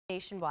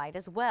nationwide,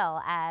 as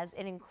well as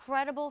an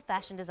incredible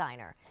fashion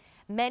designer.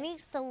 Many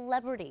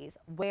celebrities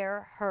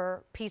wear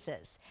her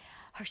pieces.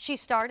 She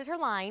started her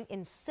line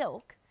in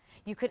silk.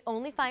 You could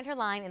only find her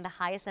line in the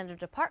highest end of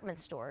department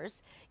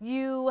stores.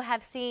 You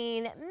have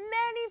seen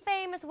many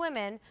famous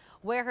women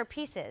wear her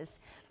pieces.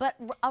 But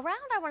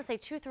around, I want to say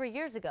 2-3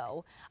 years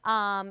ago,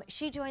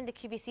 she joined the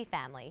QVC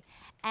family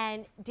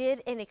and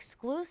did an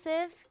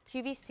exclusive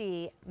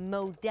QVC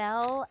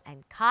modal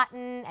and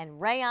cotton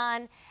and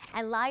rayon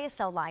and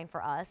lyocell line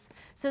for us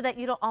so that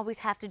you don't always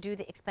have to do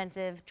the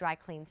expensive dry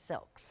clean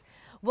silks.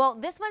 Well,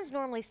 this one's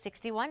normally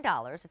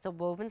 $61. It's a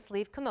woven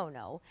sleeve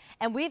kimono,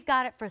 and we've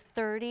got it for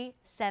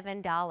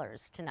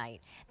 $37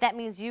 tonight. That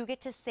means you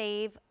get to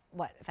save,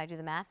 what, if I do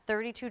the math,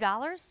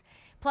 $32?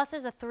 Plus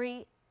there's a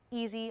 3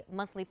 easy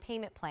monthly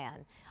payment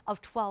plan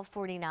of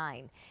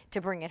 $12.49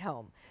 to bring it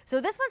home.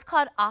 So this one's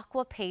called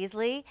Aqua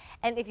Paisley,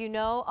 and if you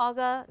know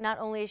Olga, not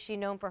only is she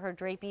known for her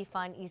drapey,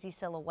 fun, easy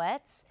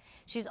silhouettes,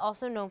 she's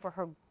also known for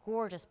her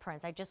gorgeous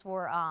prints. I just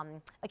wore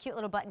a cute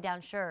little button-down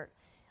shirt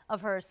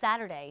of hers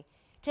Saturday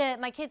to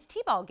my kids'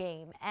 t-ball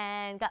game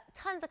and got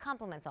tons of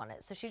compliments on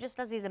it. So she just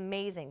does these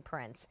amazing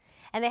prints.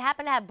 And they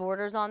happen to have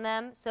borders on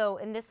them. So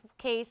in this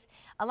case,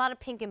 a lot of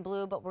pink and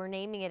blue, but we're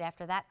naming it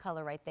after that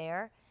color right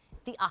there,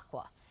 the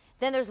aqua.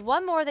 Then there's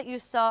one more that you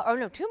saw, or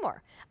no, 2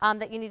 more,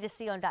 that you need to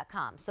see on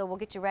 .com. So we'll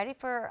get you ready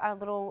for our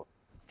little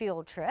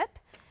field trip.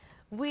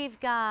 We've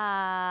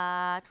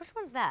got, which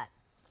one's that?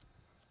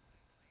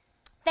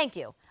 Thank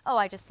you. Oh,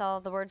 I just saw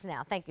the words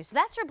now. Thank you. So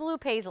that's your blue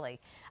paisley.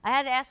 I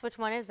had to ask which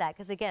one is that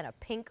because, again, a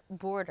pink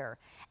border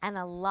and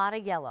a lot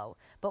of yellow.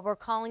 But we're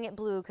calling it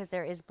blue because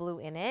there is blue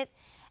in it.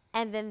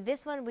 And then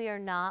this one we are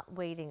not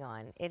waiting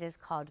on. It is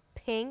called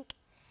Pink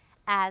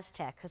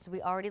Aztec because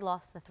we already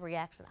lost the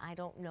 3X and I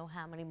don't know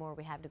how many more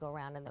we have to go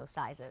around in those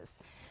sizes.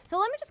 So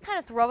let me just kind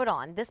of throw it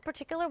on. This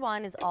particular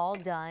one is all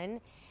done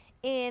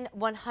in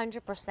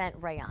 100%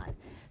 rayon.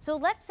 So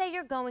let's say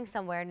you're going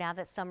somewhere now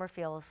that summer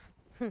feels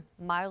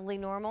mildly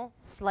normal,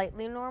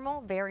 slightly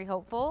normal, very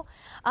hopeful.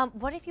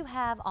 What if you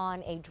have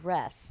on a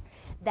dress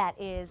that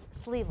is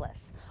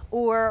sleeveless?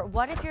 Or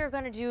what if you're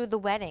going to do the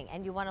wedding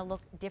and you want to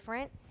look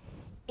different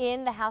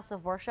in the house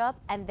of worship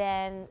and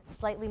then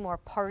slightly more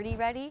party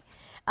ready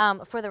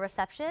for the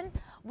reception?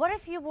 What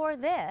if you wore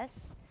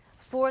this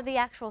for the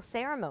actual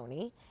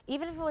ceremony,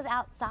 even if it was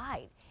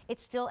outside? It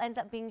still ends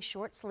up being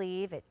short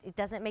sleeve. It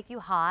doesn't make you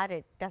hot.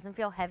 It doesn't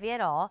feel heavy at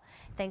all,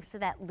 thanks to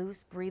that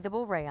loose,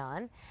 breathable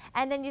rayon.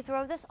 And then you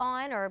throw this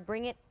on or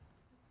bring it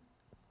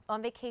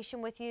on vacation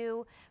with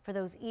you for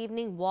those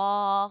evening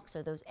walks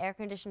or those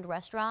air-conditioned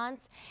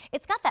restaurants.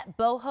 It's got that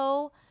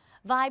boho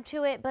vibe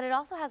to it, but it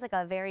also has like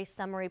a very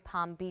summery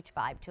Palm Beach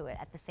vibe to it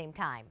at the same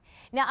time.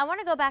 Now, I want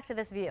to go back to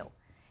this view.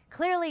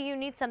 Clearly, you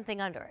need something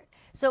under it.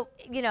 So,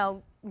 you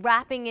know,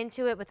 wrapping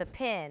into it with a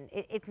pin,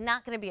 it's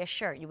not going to be a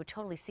shirt. You would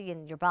totally see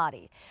in your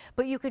body.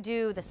 But you could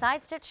do the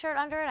side stitch shirt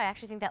under it. I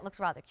actually think that looks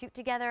rather cute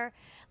together.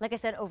 Like I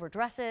said, over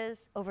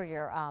dresses, over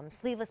your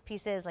sleeveless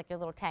pieces, like your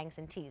little tanks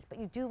and tees. But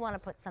you do want to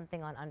put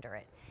something on under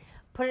it.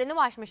 Put it in the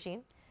washing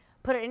machine.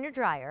 Put it in your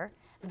dryer.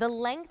 The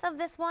length of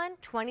this one,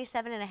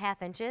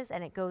 27.5 inches,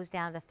 and it goes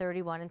down to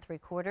 31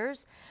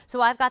 3/4.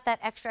 So I've got that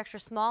extra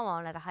small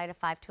on at a height of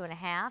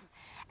 5'2½".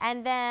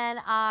 And then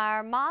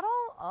our model,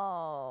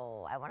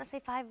 oh, I want to say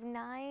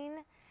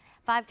 5'9",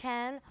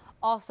 5'10",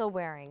 also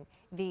wearing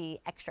the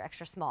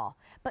extra small.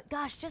 But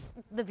gosh, just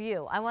the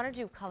view. I want to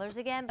do colors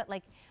again, but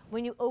like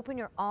when you open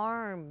your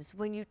arms,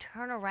 when you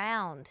turn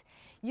around,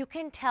 you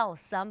can tell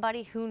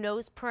somebody who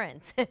knows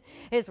prints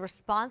is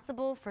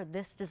responsible for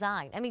this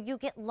design. I mean, you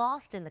get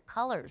lost in the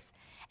colors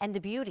and the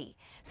beauty.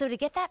 So to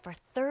get that for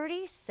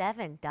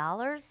 $37,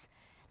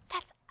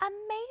 that's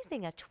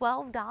amazing, a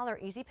 $12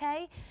 easy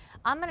pay.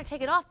 I'm gonna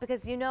take it off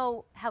because you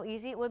know how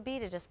easy it would be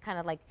to just kind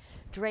of like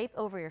drape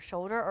over your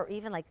shoulder or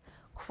even like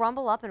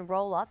crumble up and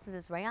roll up since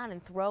it's rayon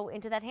and throw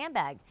into that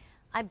handbag.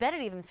 I bet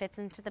it even fits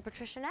into the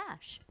Patricia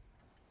Nash.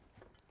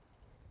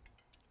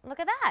 Look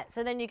at that.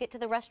 So then you get to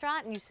the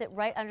restaurant and you sit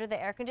right under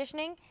the air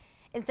conditioning.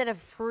 Instead of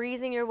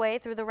freezing your way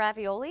through the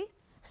ravioli,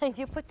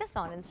 you put this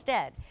on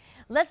instead.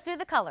 Let's do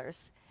the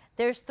colors.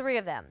 There's 3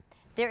 of them.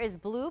 There is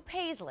blue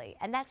paisley,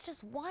 and that's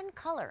just one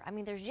color. I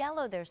mean, there's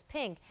yellow, there's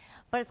pink,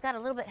 but it's got a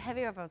little bit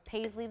heavier of a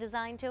paisley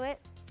design to it.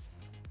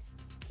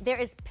 There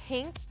is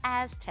pink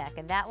Aztec,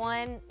 and that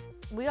one,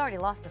 we already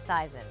lost a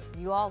size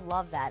in. You all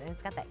love that, and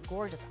it's got that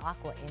gorgeous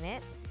aqua in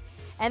it.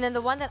 And then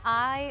the one that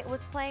I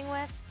was playing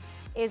with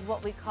is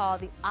what we call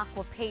the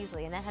aqua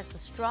paisley, and that has the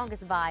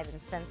strongest vibe and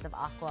sense of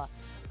aqua,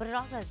 but it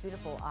also has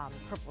beautiful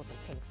purples and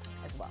pinks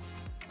as well.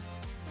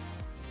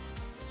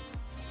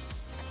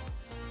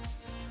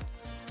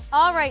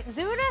 All right,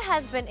 Zuna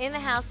has been in the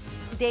house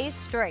days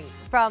straight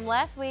from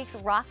last week's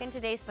Rockin'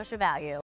 Today's Special Value.